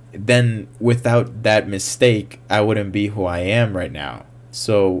 there's then without that mistake, I wouldn't be who I am right now.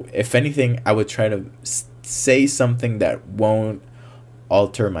 So if anything, I would try to say something that won't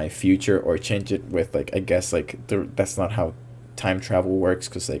alter my future or change it with like I guess like that's not how time travel works,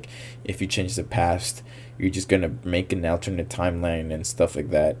 because like if you change the past, you're just gonna make an alternate timeline and stuff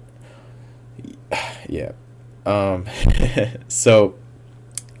like that. Yeah. um so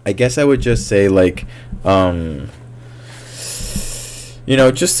I guess I would just say like um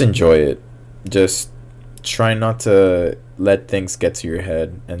just enjoy it. Just try not to let things get to your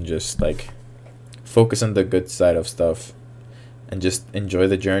head and just like focus on the good side of stuff and just enjoy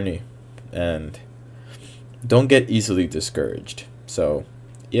the journey, and don't get easily discouraged. So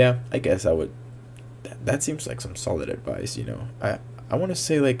yeah, I guess I would that seems like some solid advice. I want to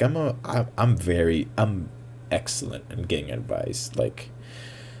say like I'm excellent in getting advice. Like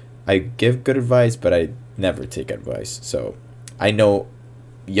I give good advice, but I never take advice. So I know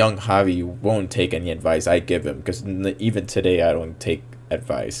young Javi won't take any advice I give him, because even today I don't take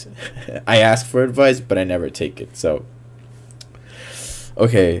advice. I ask for advice, but I never take it. So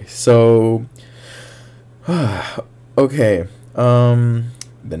okay, so okay.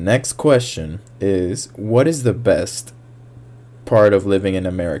 The next question is, what is the best part of living in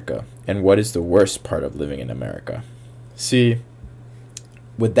America, and what is the worst part of living in America? See,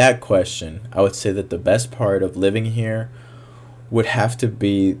 with that question, I would say that the best part of living here would have to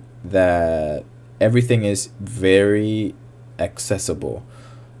be that everything is very accessible.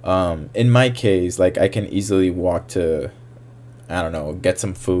 In my case, like I can easily walk to, I don't know, get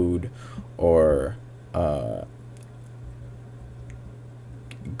some food, or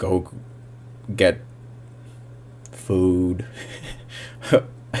go get food.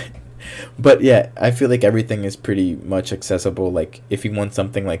 But yeah, I feel like everything is pretty much accessible. Like if you want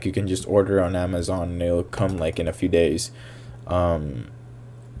something, like you can just order on Amazon and it'll come like in a few days.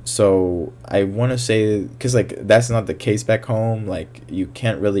 So I want to say, because like that's not the case back home. Like you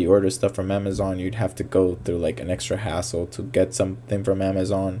can't really order stuff from Amazon. You'd have to go through like an extra hassle to get something from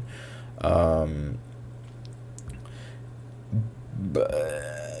Amazon.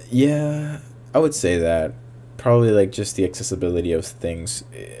 But yeah, I would say that probably like just the accessibility of things.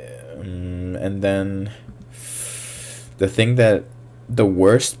 And then the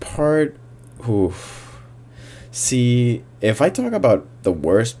worst part, oof. See, if I talk about the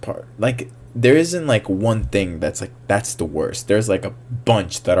worst part, like there isn't like one thing that's like that's the worst. There's like a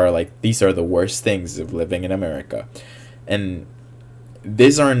bunch that are like these are the worst things of living in America. And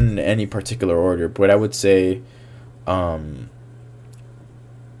these aren't in any particular order, but I would say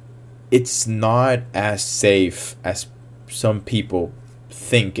it's not as safe as some people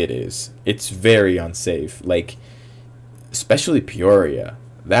think it is. It's very unsafe. Like especially Peoria.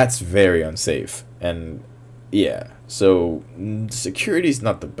 That's very unsafe. And yeah, so security is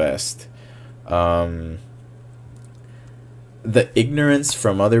not the best. The ignorance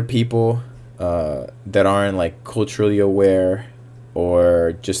from other people that aren't like culturally aware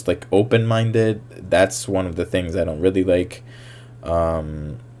or just like open-minded, that's one of the things I don't really like.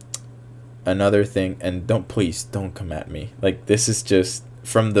 Another thing, and please don't come at me, like this is just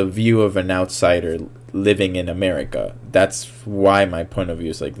from the view of an outsider living in America. That's why my point of view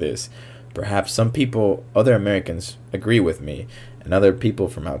is like this. Perhaps some people, other Americans, agree with me, and other people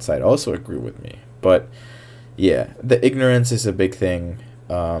from outside also agree with me. But yeah, the ignorance is a big thing.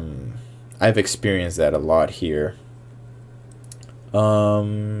 I've experienced that a lot here.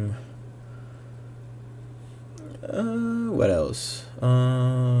 What else?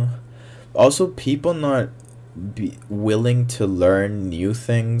 Also, people not be willing to learn new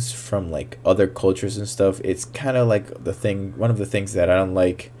things from like other cultures and stuff. It's kind of like one of the things that I don't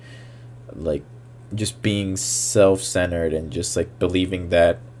like just being self-centered and just like believing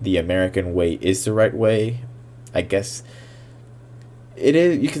that the American way is the right way. I guess it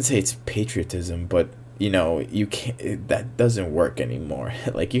is. You can say it's patriotism, but you can't. That doesn't work anymore.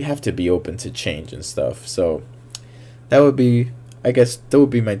 Like you have to be open to change and stuff. So I guess that would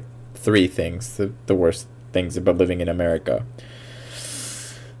be my three things, the worst things about living in America.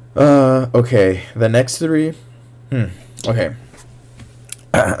 Okay, the next three. Okay.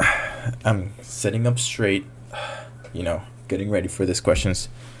 I'm sitting up straight, getting ready for these questions.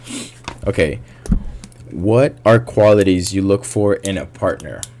 Okay. What are qualities you look for in a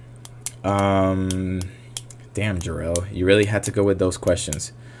partner? Damn, Jarrell, you really had to go with those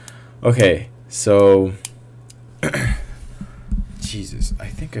questions. Okay, so Jesus, I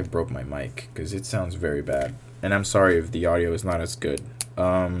think I broke my mic because it sounds very bad. And I'm sorry if the audio is not as good.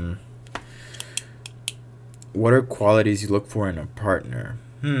 What are qualities you look for in a partner?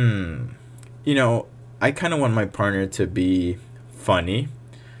 You know, I kind of want my partner to be funny,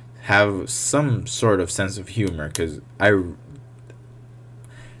 have some sort of sense of humor, because I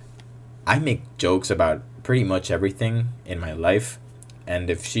make jokes about pretty much everything in my life, and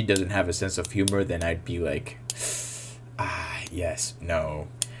if she doesn't have a sense of humor, then I'd be like, yes, no.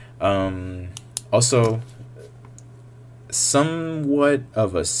 Um, Also, somewhat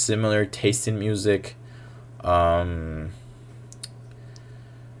of a similar taste in music. Um,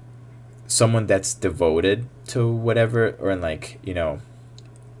 Someone that's devoted to whatever, or like,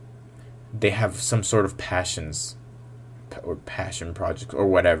 they have some sort of passions or passion projects or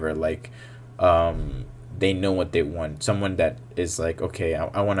whatever. Like, they know what they want. Someone that is like, okay,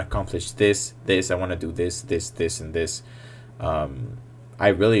 I want to accomplish this. I want to do this, and this. Um, I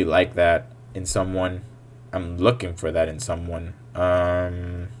really like that in someone. I'm looking for that in someone.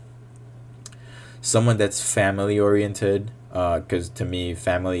 Someone that's family oriented, because to me,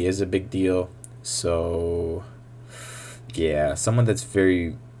 family is a big deal. So, yeah, someone that's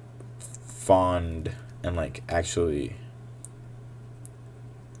very fond and like actually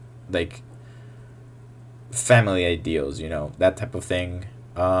like family ideals, that type of thing.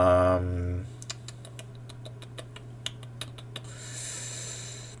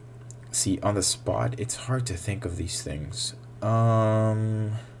 See, on the spot, it's hard to think of these things.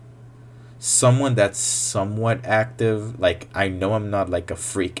 Someone that's somewhat active. Like, I know I'm not like a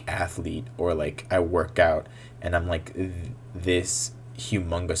freak athlete, or like I work out and I'm like this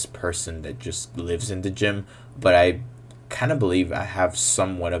humongous person that just lives in the gym, but I kind of believe I have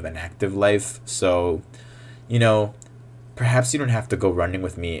somewhat of an active life. So, you know, perhaps you don't have to go running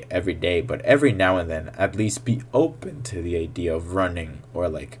with me every day, but every now and then, at least be open to the idea of running, or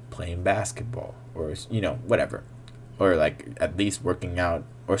like playing basketball, or, whatever. Or like at least working out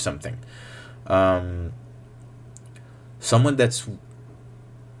or something. Um, Someone that's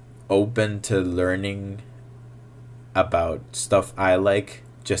open to learning about stuff I like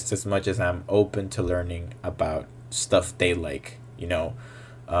just as much as I'm open to learning about stuff they like.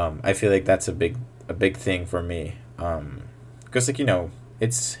 I feel like that's a big thing for me. Because like,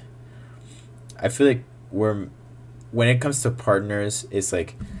 it's I feel like we're when it comes to partners, it's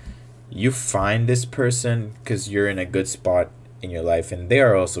like you find this person because you're in a good spot in your life, and they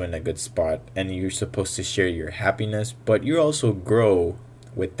are also in a good spot, and you're supposed to share your happiness, but you also grow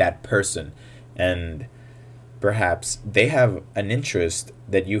with that person, and perhaps they have an interest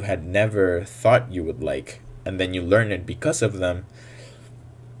that you had never thought you would like, and then you learn it because of them,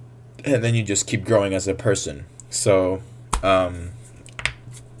 and then you just keep growing as a person. So,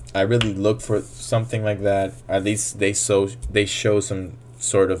 I really look for something like that. At least they show some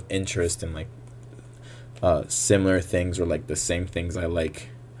sort of interest in like similar things, or like the same things I like.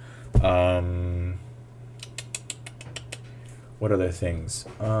 Um, what other things?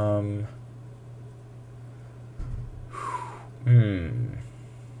 Hmm.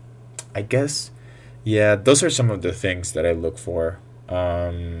 I guess, yeah, those are some of the things that I look for.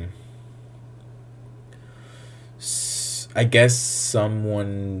 Um, I guess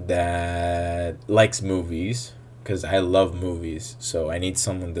someone that likes movies, because I love movies. So I need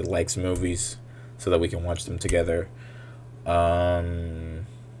someone that likes movies so that we can watch them together. Um,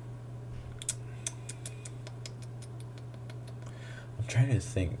 I'm trying to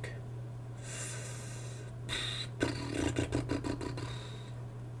think.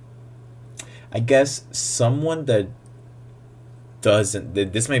 I guess someone that doesn't.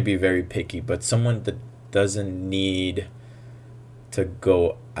 This might be very picky, but someone that doesn't need to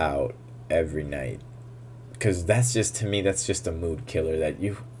go out every night, because that's just, to me, that's just a mood killer. That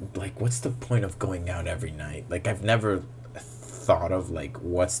you like, what's the point of going out every night? Like, I've never thought of like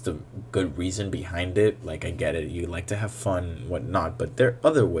what's the good reason behind it. Like, I get it, you like to have fun and whatnot, but there are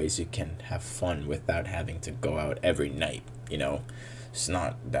other ways you can have fun without having to go out every night. It's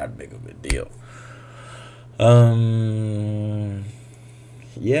not that big of a deal. um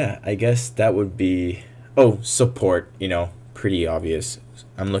yeah, I guess that would be. Oh, support, pretty obvious.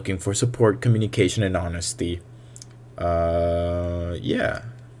 I'm looking for support, communication, and honesty. Yeah.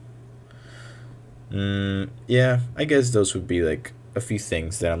 Yeah, I guess those would be like a few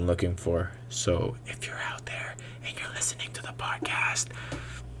things that I'm looking for. So if you're out there and you're listening to the podcast,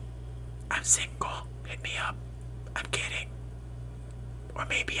 I'm single. Hit me up. I'm kidding. Or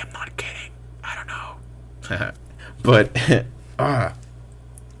maybe I'm not kidding. I don't know. But ah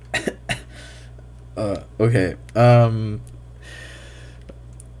okay.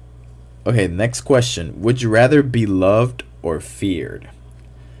 Okay, next question. Would you rather be loved or feared?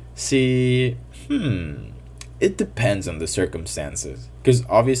 See, it depends on the circumstances. Because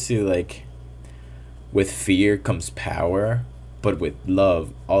obviously, like, With fear comes power, but with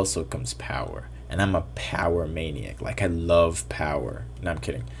love also comes power. And I'm a power maniac. Like, I love power. No, I'm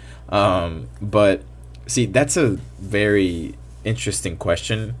kidding. But see, that's a very interesting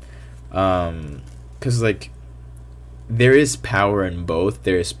question. Because, like, there is power in both.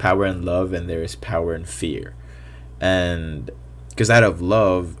 There is power in love, and there is power in fear. And because out of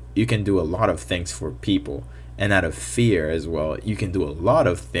love, you can do a lot of things for people. And out of fear as well, you can do a lot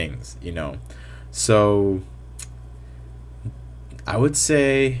of things, you know. So I would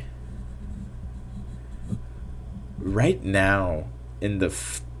say right now, in the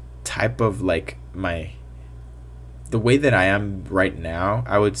type of like the way that I am right now,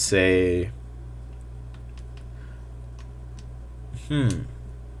 I would say,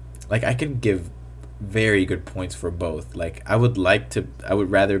 like, I can give very good points for both. Like, I would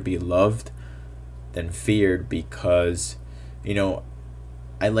rather be loved than feared because, you know,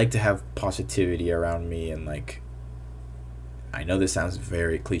 I like to have positivity around me, and like, I know this sounds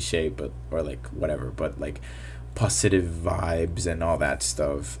very cliche, but or like whatever, but like positive vibes and all that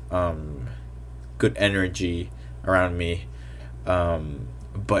stuff. Good energy around me.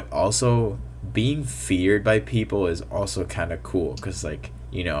 But also being feared by people is also kind of cool because, like,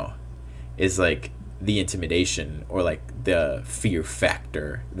 you know, is like the intimidation or like the fear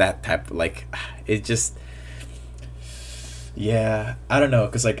factor, that type of, like, it just, yeah, I don't know,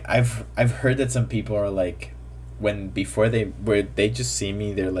 cuz like I've heard that some people are like, when before they where they just see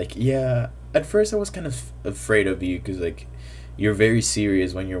me, they're like, yeah, at first I was kind of afraid of you cuz like you're very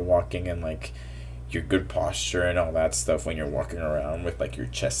serious when you're walking, and like your good posture and all that stuff when you're walking around with like your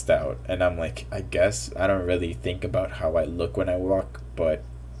chest out. And I'm like, I guess I don't really think about how I look when I walk, but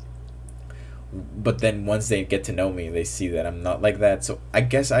then once they get to know me, they see that I'm not like that. So I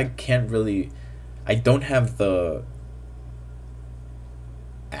guess I can't really, I don't have the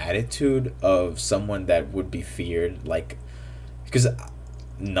attitude of someone that would be feared, like, because,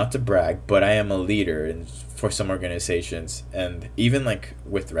 not to brag, but I am a leader in for some organizations, and even like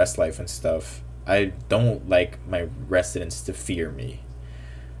with rest life and stuff, I don't like my residents to fear me.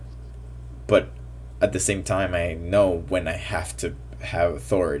 But at the same time, I know when I have to have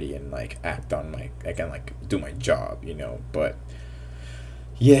authority and like act on my, I can like do my job, you know. But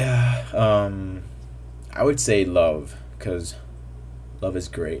yeah, I would say love, because love is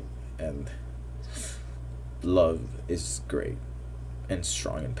great, and love is great and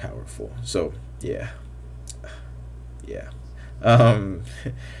strong and powerful. So yeah, yeah. Um,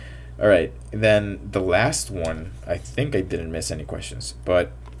 all right. Then the last one, I think I didn't miss any questions,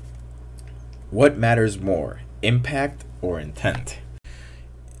 but what matters more, impact or intent?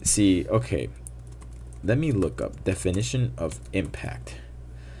 See, okay. Let me look up definition of impact.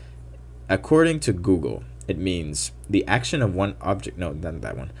 According to Google, it means the action of one object. No, not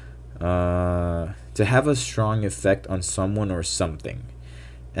that one. To have a strong effect on someone or something.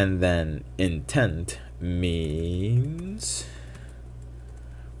 And then intent means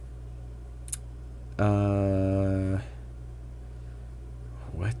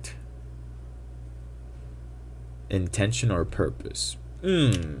what? Intention or purpose.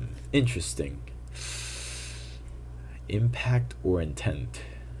 Interesting. Impact or intent.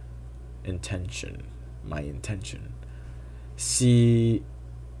 Intention. My intention. See,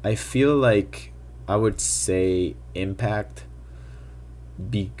 I feel like I would say impact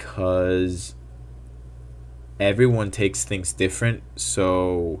because everyone takes things different,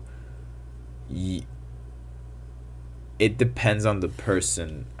 so it depends on the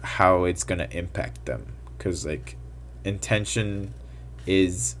person how it's gonna impact them, because like intention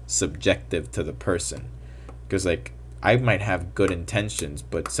is subjective to the person, because like I might have good intentions,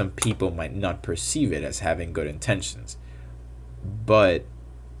 but some people might not perceive it as having good intentions. But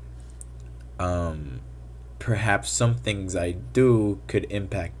perhaps some things I do could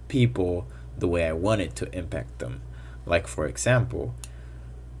impact people the way I want it to impact them. Like, for example,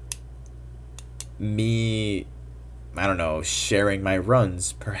 me, I don't know, sharing my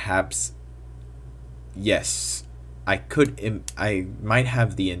runs, perhaps, yes, I might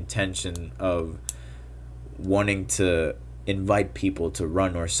have the intention of wanting to invite people to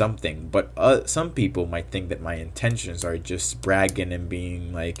run or something, but some people might think that my intentions are just bragging and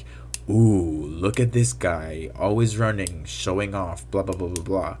being like, ooh, look at this guy, always running, showing off, blah blah blah blah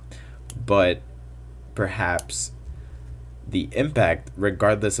blah. But perhaps the impact,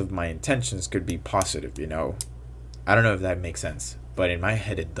 regardless of my intentions, could be positive, you know. I don't know if that makes sense, but in my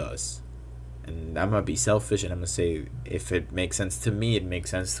head it does. And I'm gonna be selfish and I'm gonna say, if it makes sense to me, it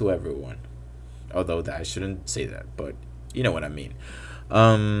makes sense to everyone. Although that I shouldn't say that, but you know what I mean.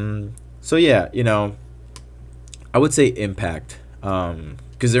 So yeah, you know, I would say impact.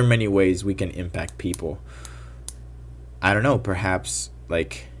 because there are many ways we can impact people. I don't know, perhaps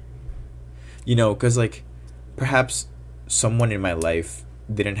like, because like perhaps someone in my life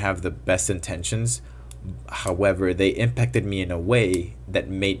didn't have the best intentions. However, they impacted me in a way that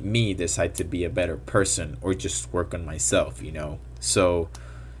made me decide to be a better person or just work on myself. So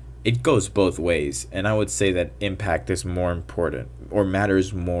it goes both ways. And I would say that impact is more important or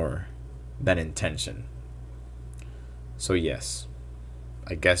matters more than intention. So, yes,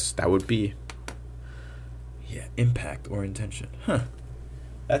 I guess that would be, yeah, impact or intention. Huh.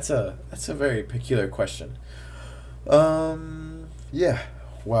 That's a very peculiar question. Yeah.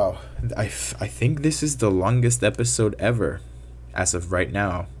 Wow. I think this is the longest episode ever as of right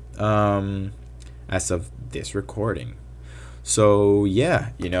now. As of this recording. So, yeah,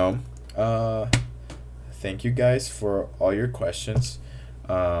 thank you guys for all your questions.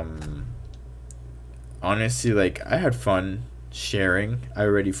 Honestly, like, I had fun sharing. I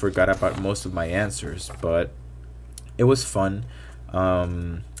already forgot about most of my answers, but it was fun.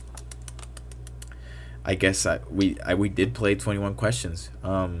 Um I guess we did play 21 questions.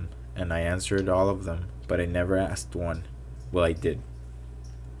 And I answered all of them, but I never asked one. Well, I did.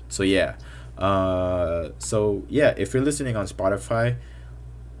 So yeah. If you're listening on Spotify,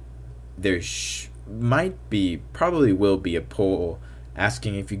 there probably will be a poll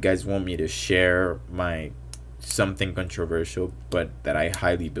asking if you guys want me to share my something controversial but that I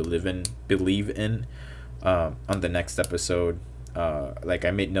highly believe in on the next episode. Like,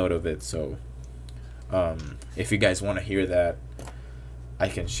 I made note of it, so if you guys want to hear that, I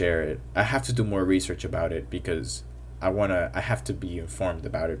can share it. I have to do more research about it because I have to be informed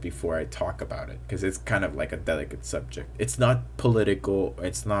about it before I talk about it, because it's kind of like a delicate subject. It's not political,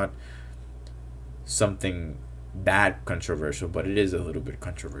 it's not something that controversial, but it is a little bit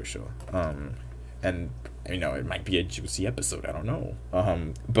controversial. And it might be a juicy episode, I don't know.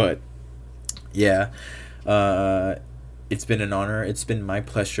 But yeah, it's been an honor. It's been my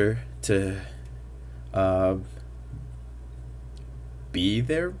pleasure to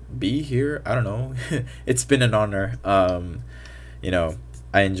be here. I don't know. It's been an honor.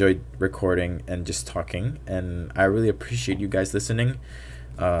 I enjoyed recording and just talking, and I really appreciate you guys listening,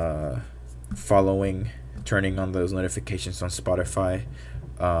 following, turning on those notifications on Spotify,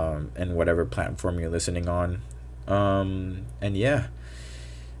 and whatever platform you're listening on. And yeah.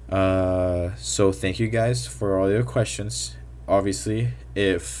 So thank you guys for all your questions. Obviously,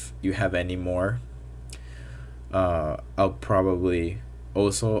 if you have any more, I'll probably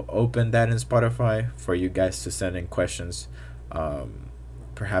also open that in Spotify for you guys to send in questions.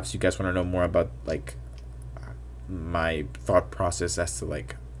 Perhaps you guys want to know more about like my thought process as to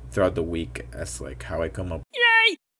like throughout the week as like how I come up